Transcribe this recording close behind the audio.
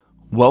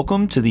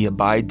Welcome to the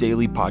Abide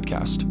Daily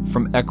podcast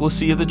from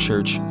Ecclesia the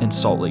Church in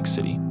Salt Lake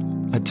City,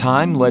 a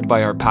time led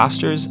by our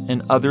pastors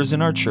and others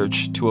in our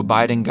church to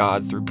abide in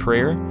God through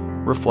prayer,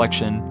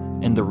 reflection,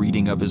 and the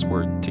reading of His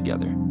Word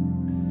together.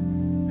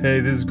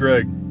 Hey, this is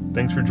Greg.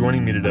 Thanks for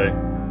joining me today.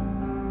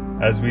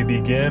 As we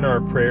begin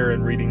our prayer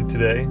and reading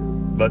today,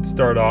 let's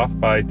start off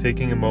by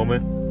taking a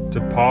moment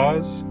to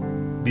pause,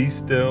 be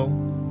still,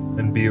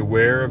 and be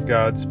aware of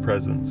God's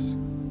presence.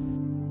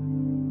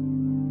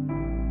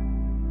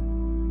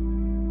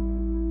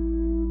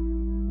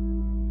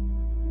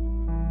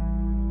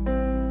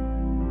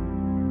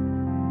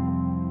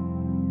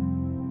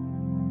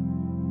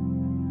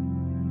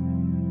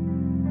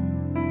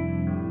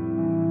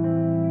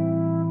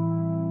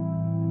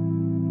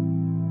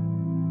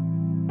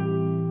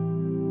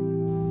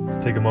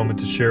 Let's take a moment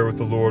to share with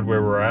the Lord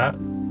where we're at,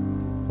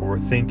 what we're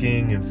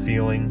thinking and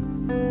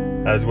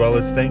feeling, as well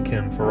as thank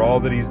Him for all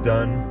that He's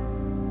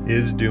done,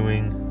 is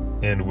doing,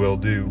 and will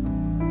do.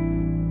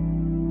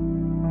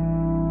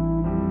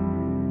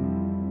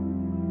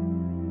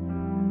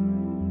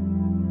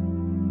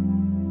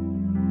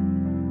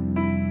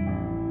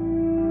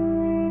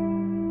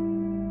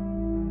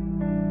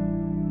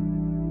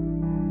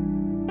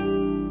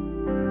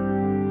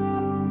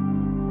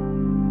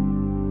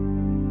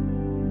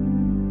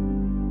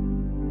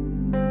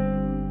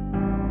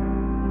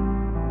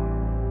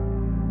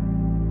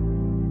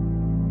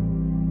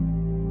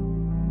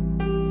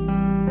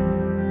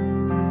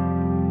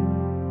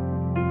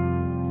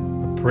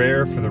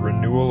 Prayer for the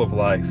renewal of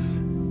life.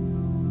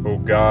 O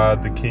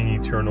God, the King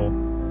eternal,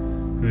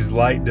 whose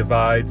light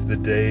divides the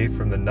day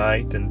from the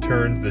night and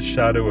turns the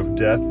shadow of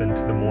death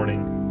into the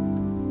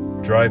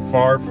morning, drive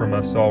far from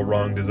us all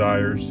wrong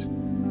desires,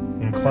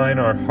 incline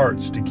our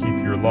hearts to keep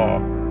your law,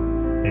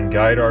 and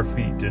guide our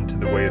feet into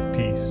the way of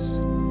peace,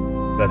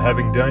 that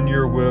having done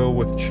your will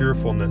with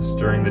cheerfulness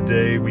during the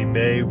day, we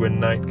may, when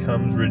night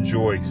comes,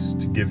 rejoice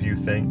to give you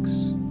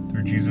thanks,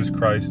 through Jesus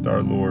Christ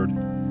our Lord.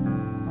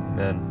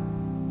 Amen.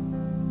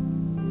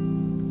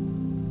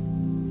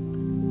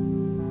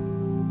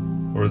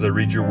 Lord, as I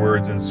read your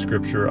words in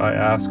Scripture, I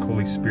ask,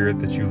 Holy Spirit,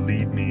 that you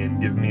lead me and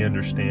give me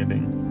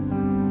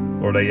understanding.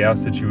 Lord, I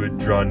ask that you would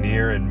draw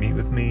near and meet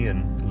with me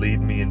and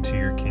lead me into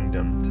your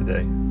kingdom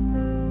today.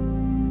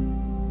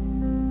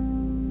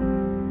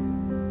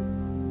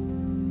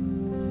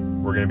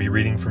 We're going to be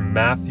reading from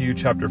Matthew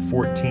chapter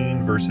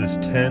 14, verses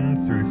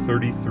 10 through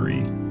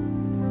 33.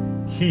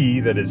 He,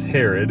 that is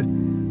Herod,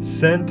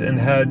 sent and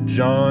had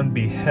John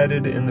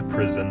beheaded in the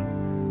prison,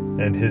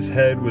 and his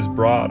head was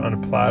brought on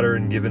a platter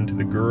and given to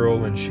the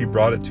girl, and she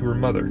brought it to her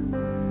mother.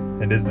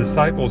 And his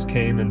disciples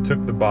came and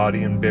took the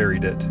body and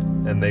buried it,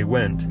 and they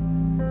went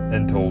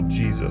and told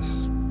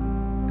Jesus.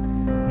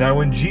 Now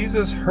when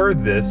Jesus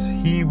heard this,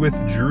 he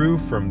withdrew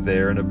from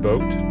there in a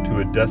boat to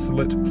a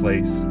desolate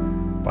place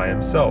by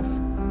himself.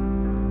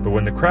 But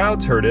when the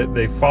crowds heard it,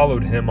 they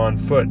followed him on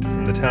foot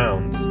from the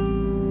towns.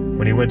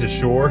 When he went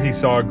ashore, he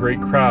saw a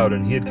great crowd,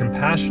 and he had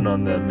compassion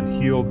on them and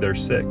healed their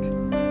sick.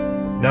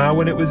 Now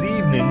when it was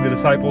evening, the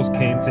disciples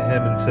came to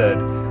him and said,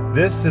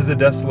 "This is a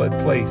desolate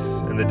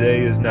place, and the day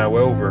is now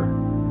over.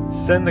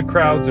 Send the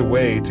crowds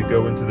away to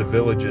go into the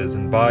villages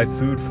and buy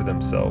food for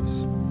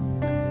themselves."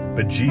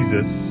 But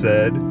Jesus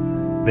said,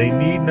 "They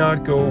need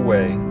not go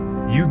away.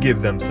 You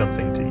give them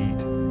something to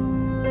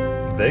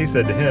eat." They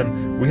said to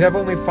him, "We have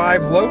only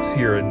 5 loaves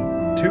here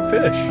and 2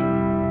 fish."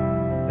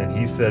 And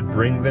he said,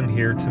 "Bring them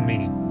here to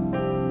me."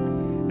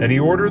 And he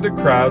ordered the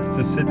crowds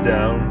to sit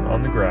down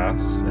on the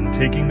grass, and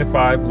taking the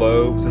 5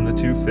 loaves and the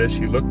 2 fish,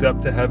 he looked up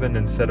to heaven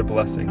and said a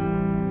blessing.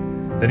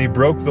 Then he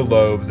broke the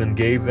loaves and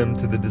gave them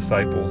to the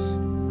disciples,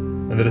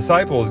 and the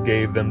disciples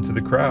gave them to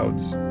the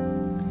crowds.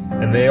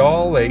 And they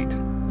all ate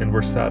and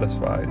were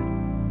satisfied.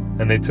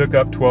 And they took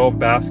up 12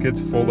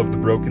 baskets full of the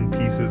broken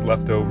pieces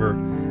left over,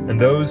 and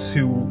those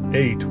who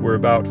ate were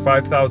about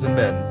 5,000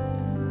 men,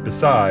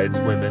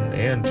 besides women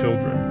and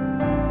children.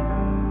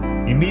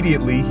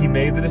 Immediately he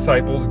made the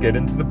disciples get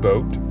into the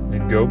boat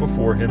and go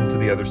before him to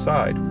the other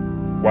side,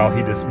 while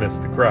he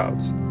dismissed the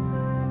crowds.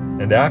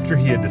 And after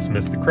he had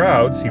dismissed the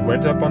crowds, he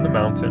went up on the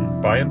mountain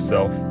by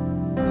himself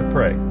to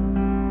pray.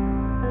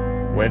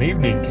 When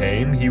evening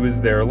came, he was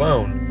there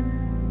alone.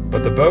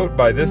 But the boat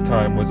by this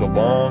time was a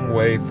long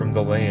way from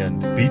the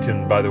land,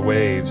 beaten by the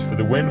waves, for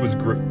the wind was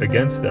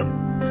against them.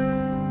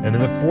 And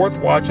in the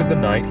 4th watch of the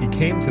night he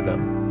came to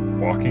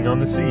them, walking on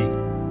the sea.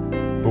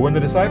 But when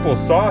the disciples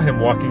saw him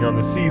walking on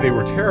the sea, they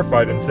were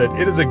terrified and said,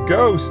 "It is a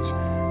ghost!"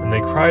 And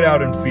they cried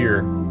out in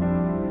fear.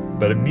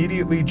 But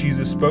immediately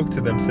Jesus spoke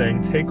to them,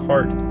 saying, "Take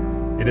heart,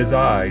 it is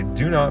I,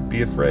 do not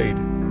be afraid."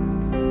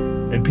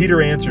 And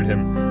Peter answered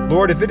him,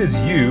 "Lord, if it is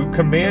you,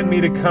 command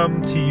me to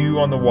come to you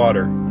on the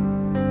water."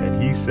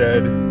 And he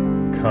said,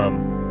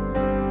 "Come."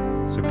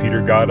 So Peter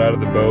got out of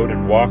the boat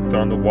and walked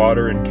on the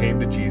water and came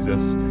to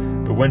Jesus.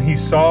 But when he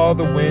saw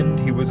the wind,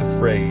 he was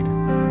afraid.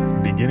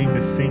 And beginning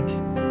to sink,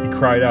 he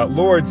cried out,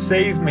 "Lord,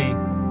 save me!"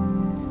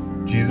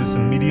 Jesus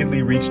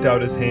immediately reached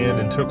out his hand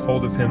and took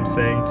hold of him,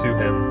 saying to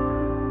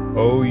him,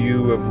 "O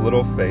you of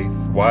little faith,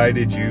 why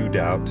did you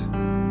doubt?"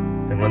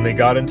 And when they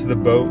got into the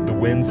boat, the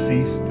wind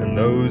ceased, and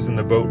those in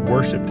the boat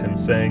worshipped him,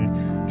 saying,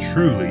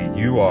 "Truly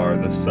you are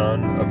the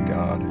Son of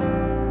God."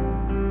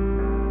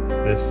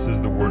 This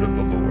is the word of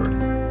the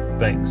Lord.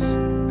 Thanks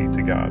be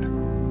to God.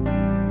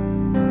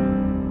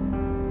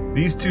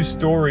 These two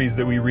stories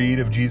that we read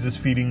of Jesus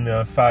feeding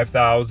the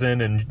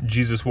 5,000 and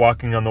Jesus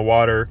walking on the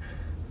water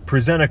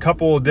present a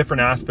couple of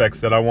different aspects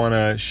that I want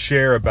to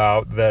share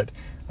about that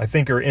I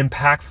think are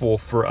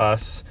impactful for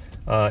us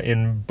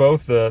in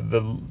both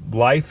the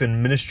life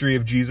and ministry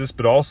of Jesus,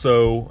 but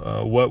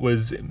also what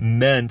was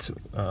meant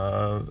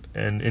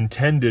and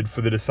intended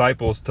for the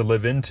disciples to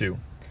live into.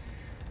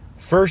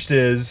 First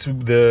is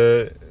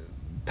the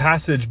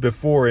passage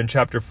before in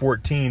chapter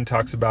 14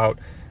 talks about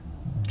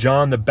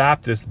John the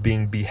Baptist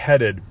being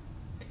beheaded.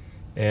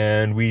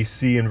 And we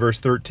see in verse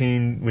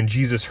 13, when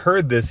Jesus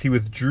heard this, he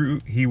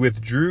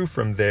withdrew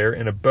from there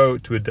in a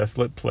boat to a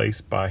desolate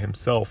place by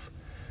himself.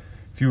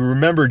 If you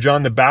remember,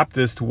 John the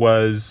Baptist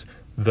was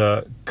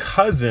the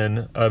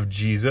cousin of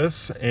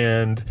Jesus,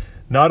 and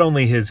not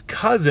only his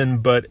cousin,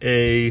 but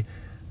a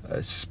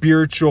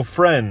spiritual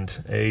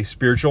friend, a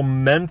spiritual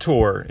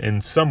mentor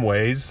in some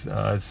ways.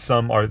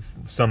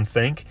 Some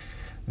think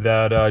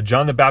that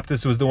John the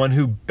Baptist was the one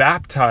who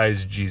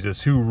baptized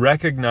Jesus, who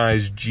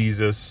recognized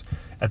Jesus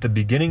at the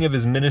beginning of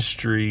his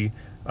ministry,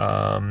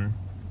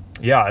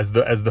 as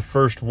the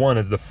first one,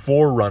 as the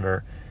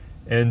forerunner.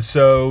 And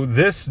so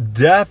this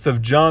death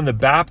of John the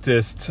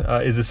Baptist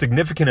is a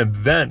significant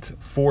event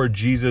for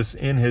Jesus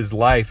in his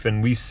life.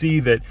 And we see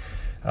that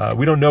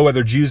we don't know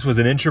whether Jesus was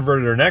an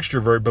introvert or an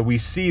extrovert, but we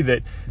see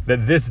that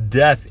this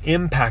death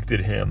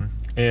impacted him.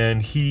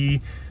 And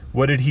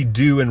what did he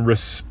do in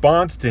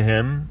response to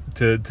him,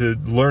 to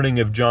learning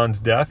of John's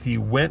death? He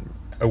went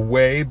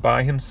away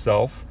by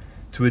himself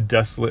to a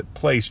desolate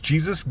place.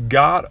 Jesus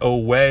got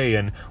away,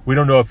 and we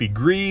don't know if he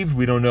grieved.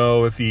 We don't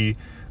know if he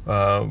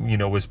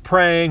was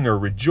praying or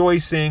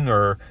rejoicing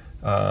or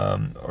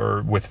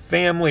with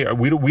family.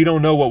 We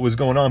don't know what was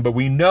going on, but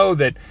we know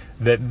that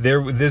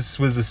this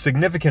was a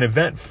significant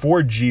event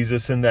for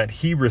Jesus, and that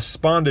he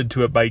responded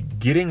to it by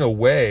getting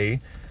away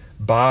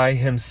by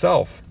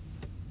himself.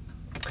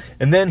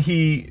 And then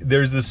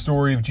there's the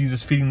story of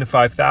Jesus feeding the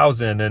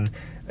 5,000,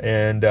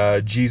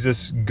 and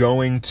Jesus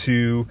going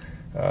to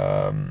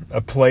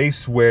a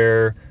place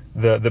where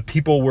the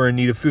people were in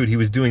need of food. He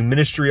was doing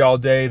ministry all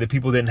day. The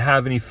people didn't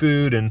have any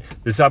food, and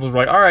the disciples were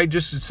like, all right,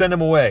 just send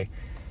them away.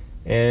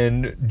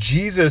 And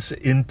Jesus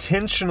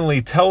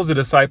intentionally tells the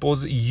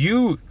disciples,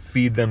 you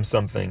feed them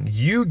something.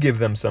 You give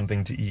them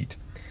something to eat.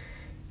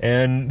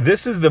 And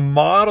this is the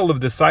model of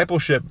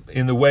discipleship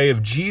in the way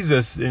of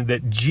Jesus, in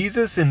that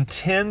Jesus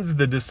intends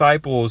the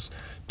disciples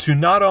to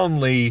not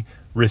only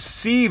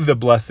receive the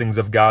blessings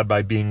of God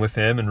by being with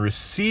him and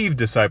receive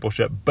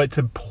discipleship, but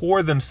to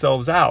pour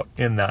themselves out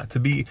in that, to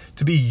be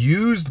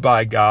used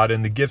by God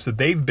and the gifts that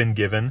they've been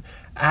given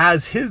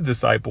as his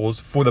disciples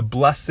for the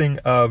blessing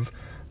of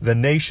the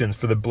nations,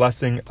 for the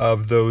blessing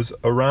of those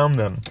around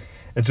them.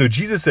 And so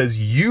Jesus says,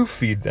 you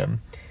feed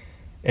them.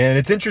 And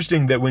it's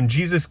interesting that when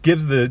Jesus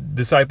gives the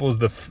disciples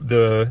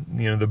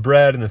the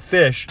bread and the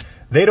fish,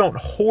 they don't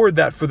hoard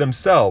that for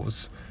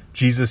themselves.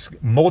 Jesus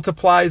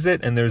multiplies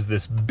it, and there's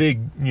this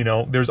big,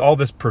 there's all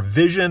this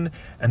provision,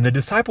 and the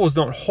disciples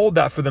don't hold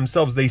that for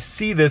themselves. They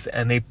see this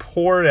and they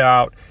pour it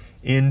out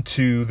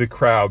into the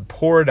crowd,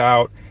 pour it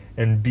out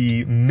and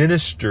be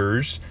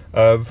ministers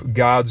of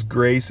God's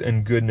grace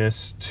and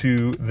goodness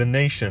to the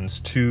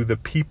nations, to the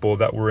people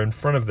that were in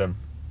front of them.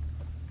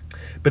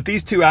 But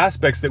these two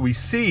aspects that we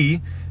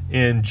see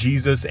in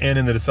Jesus and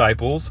in the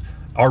disciples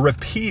are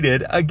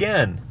repeated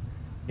again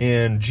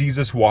in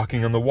Jesus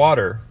walking on the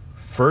water.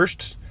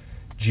 First,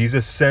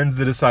 Jesus sends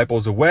the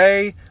disciples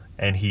away,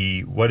 and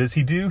what does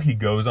he do? He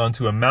goes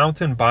onto a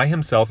mountain by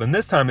himself, and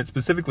this time it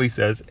specifically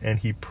says, and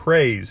he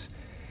prays.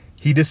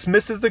 He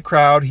dismisses the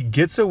crowd, he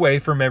gets away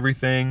from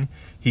everything,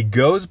 he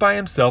goes by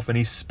himself, and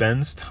he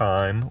spends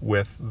time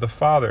with the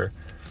Father.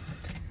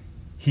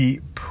 He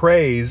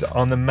prays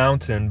on the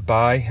mountain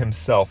by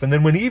himself. And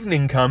then when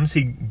evening comes,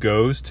 he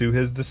goes to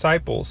his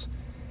disciples.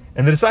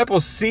 And the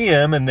disciples see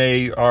him, and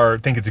they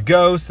think it's a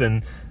ghost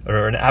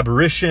or an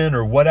apparition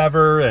or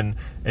whatever. And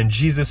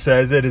Jesus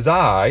says, it is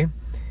I.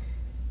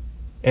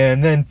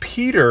 And then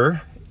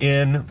Peter,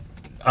 in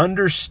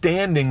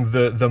understanding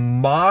the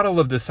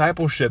model of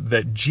discipleship,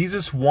 that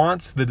Jesus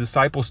wants the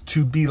disciples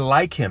to be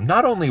like him,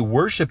 not only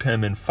worship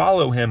him and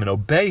follow him and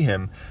obey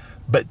him,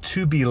 but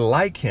to be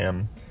like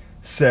him,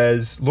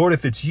 says, Lord,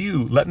 if it's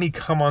you, let me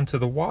come onto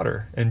the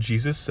water. And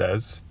Jesus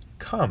says,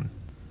 come.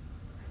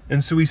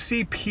 And so we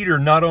see Peter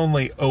not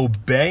only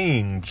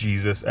obeying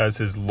Jesus as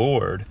his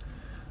Lord,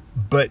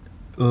 but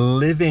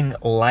living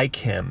like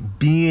him,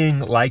 being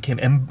like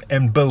him,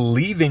 and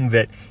believing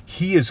that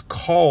he is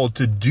called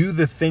to do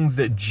the things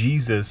that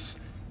Jesus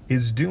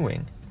is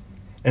doing.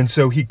 And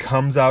so he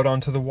comes out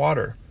onto the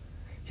water.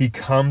 He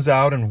comes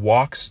out and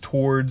walks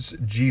towards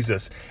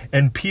Jesus.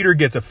 And Peter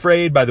gets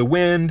afraid by the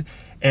wind,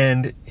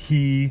 and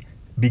he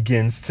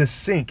begins to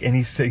sink, and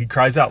he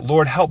cries out,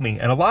 "Lord, help me."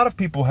 And a lot of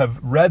people have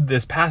read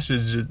this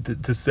passage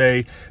to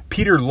say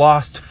Peter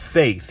lost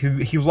faith.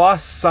 He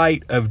lost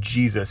sight of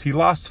Jesus. He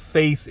lost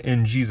faith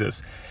in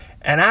Jesus.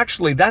 And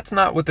actually, that's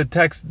not what the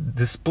text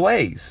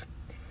displays.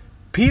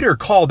 Peter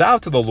called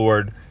out to the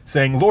Lord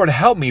saying, "Lord,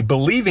 help me,"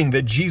 believing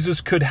that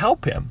Jesus could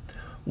help him.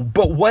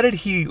 But what did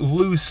he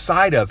lose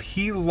sight of?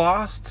 He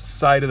lost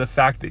sight of the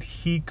fact that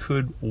he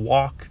could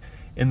walk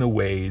in the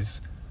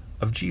ways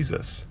of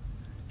Jesus.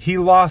 He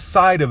lost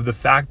sight of the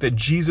fact that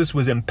Jesus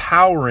was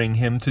empowering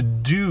him to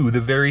do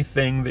the very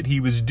thing that he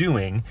was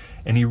doing,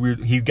 and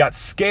he got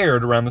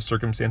scared around the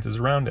circumstances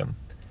around him.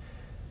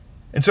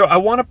 And so I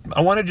want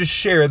to just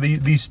share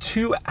these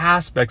two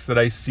aspects that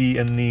I see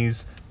in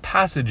these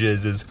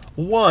passages. Is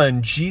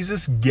one,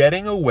 Jesus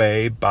getting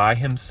away by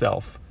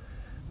himself,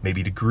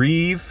 maybe to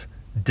grieve,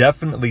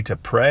 definitely to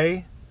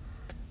pray,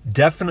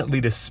 definitely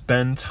to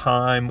spend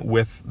time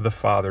with the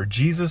Father.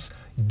 Jesus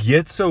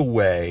gets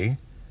away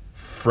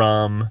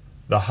from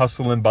the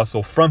hustle and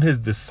bustle, from his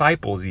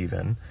disciples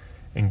even,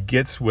 and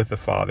gets with the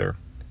Father.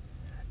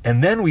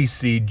 And then we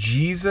see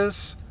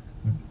Jesus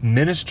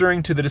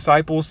ministering to the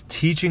disciples,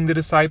 teaching the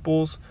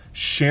disciples,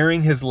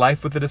 sharing his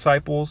life with the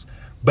disciples,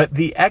 but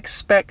the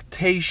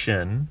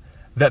expectation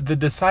that the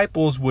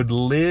disciples would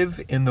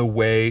live in the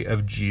way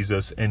of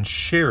Jesus and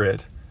share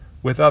it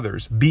with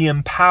others, be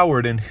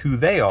empowered in who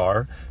they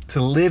are to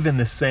live in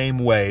the same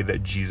way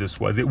that Jesus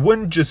was. It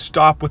wouldn't just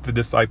stop with the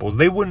disciples.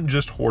 They wouldn't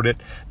just hoard it.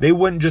 They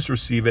wouldn't just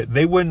receive it.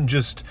 They wouldn't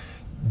just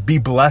be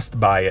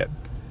blessed by it,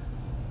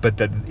 but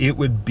that it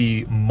would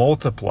be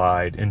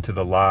multiplied into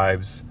the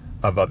lives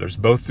of others,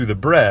 both through the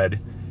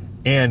bread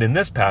and, in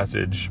this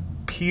passage,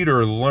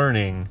 Peter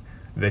learning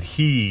that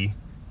he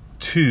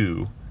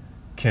too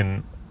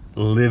can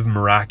live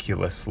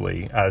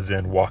miraculously, as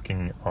in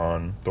walking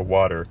on the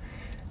water.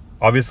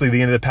 Obviously,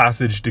 the end of the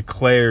passage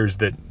declares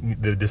that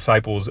the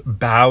disciples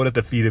bowed at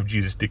the feet of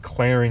Jesus,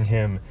 declaring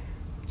him,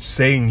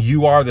 saying,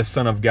 "You are the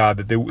Son of God,"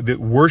 that the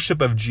worship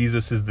of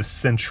Jesus is the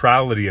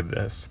centrality of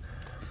this.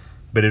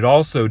 But it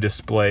also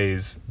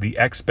displays the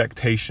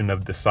expectation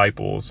of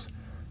disciples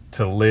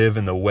to live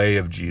in the way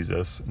of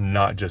Jesus,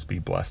 not just be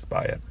blessed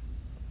by it.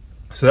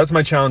 So that's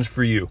my challenge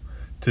for you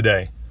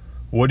today.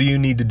 What do you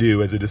need to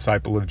do as a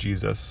disciple of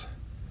Jesus?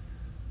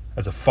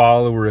 As a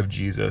follower of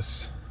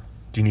Jesus?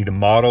 Do you need to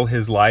model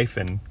his life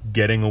and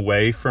getting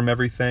away from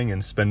everything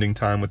and spending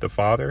time with the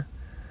Father?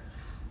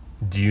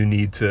 Do you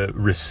need to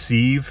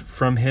receive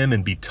from him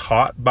and be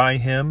taught by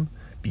him,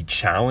 be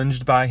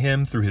challenged by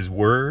him through his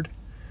word?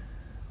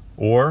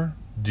 Or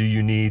do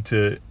you need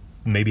to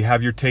maybe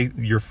have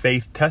your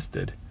faith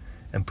tested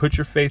and put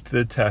your faith to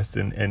the test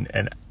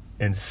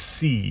and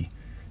see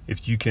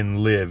if you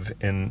can live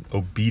in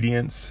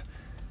obedience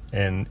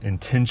and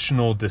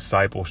intentional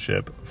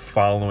discipleship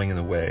following in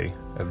the way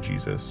of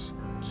Jesus?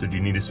 So do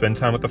you need to spend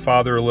time with the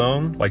Father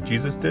alone like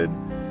Jesus did?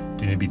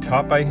 Do you need to be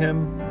taught by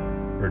him?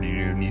 Or do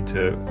you need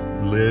to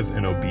live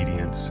in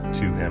obedience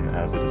to him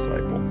as a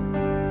disciple?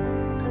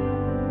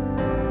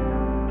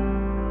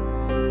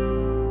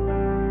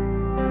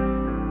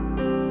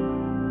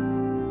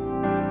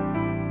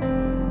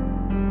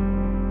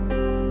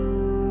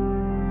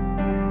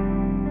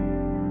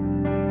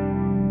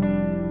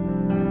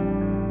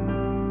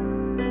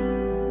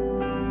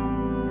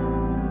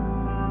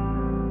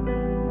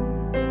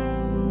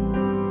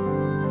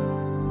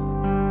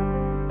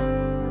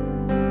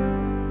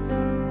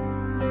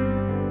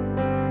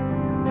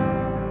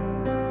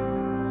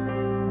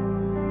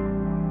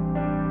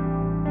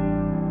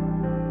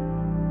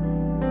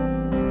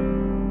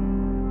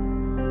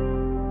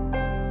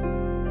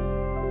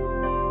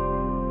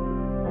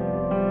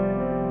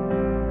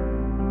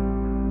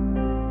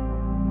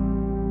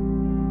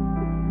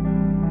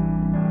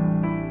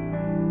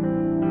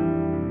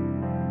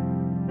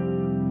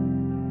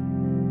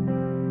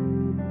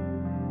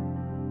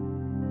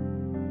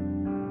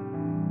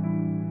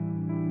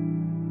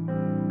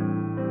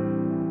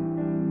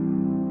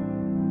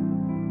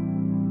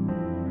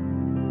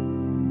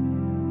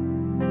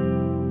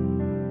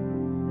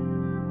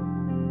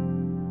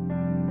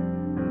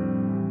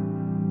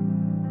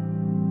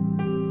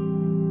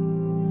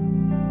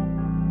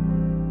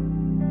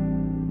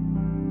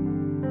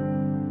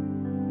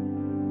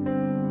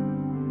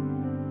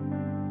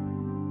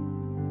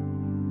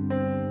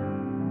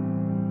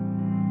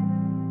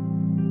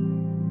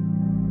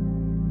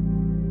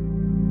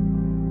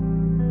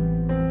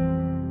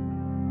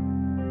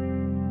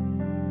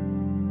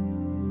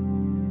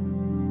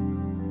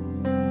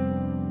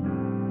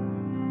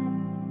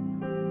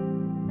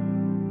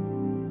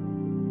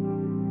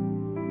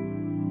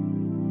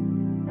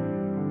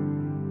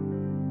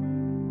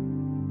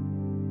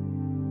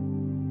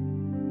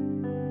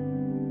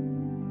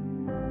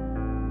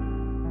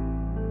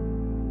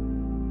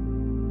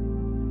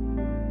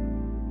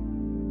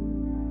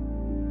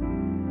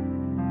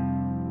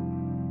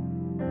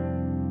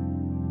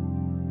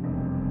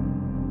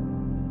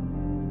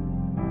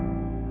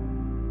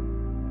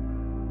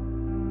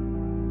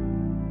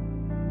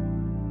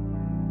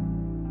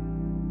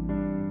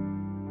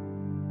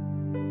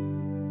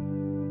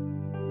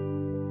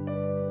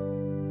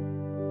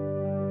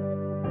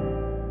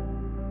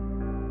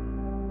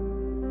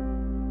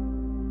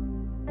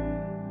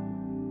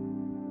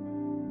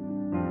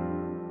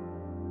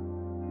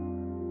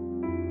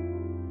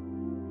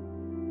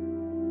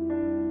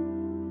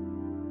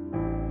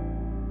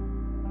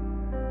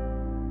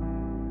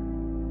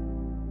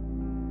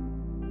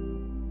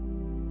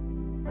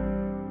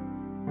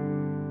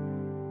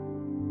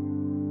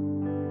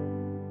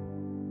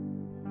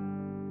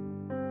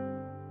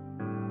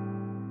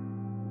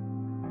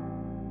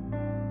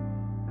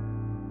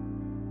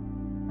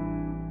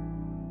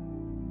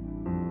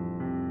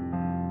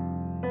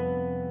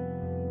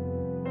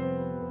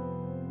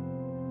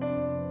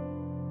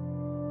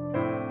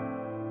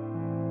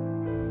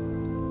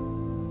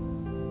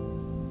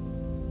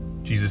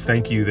 Jesus,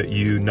 thank you that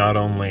you not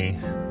only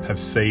have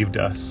saved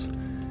us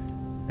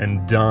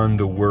and done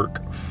the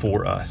work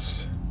for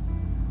us,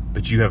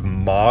 but you have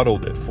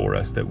modeled it for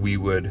us that we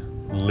would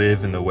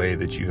live in the way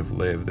that you have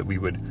lived, that we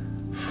would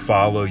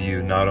follow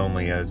you not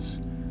only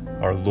as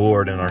our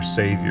Lord and our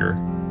Savior,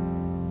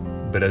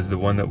 but as the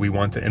one that we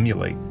want to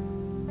emulate.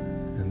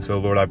 And so,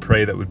 Lord, I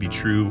pray that would be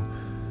true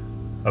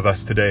of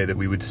us today, that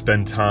we would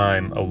spend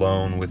time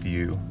alone with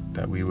you,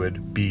 that we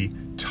would be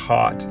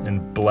taught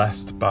and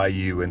blessed by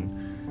you and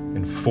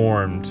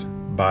informed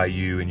by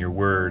you and your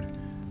word,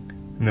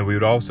 and that we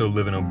would also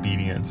live in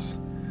obedience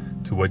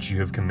to what you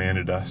have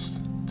commanded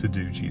us to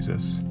do,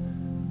 Jesus,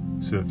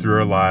 so that through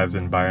our lives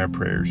and by our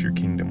prayers, your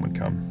kingdom would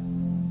come.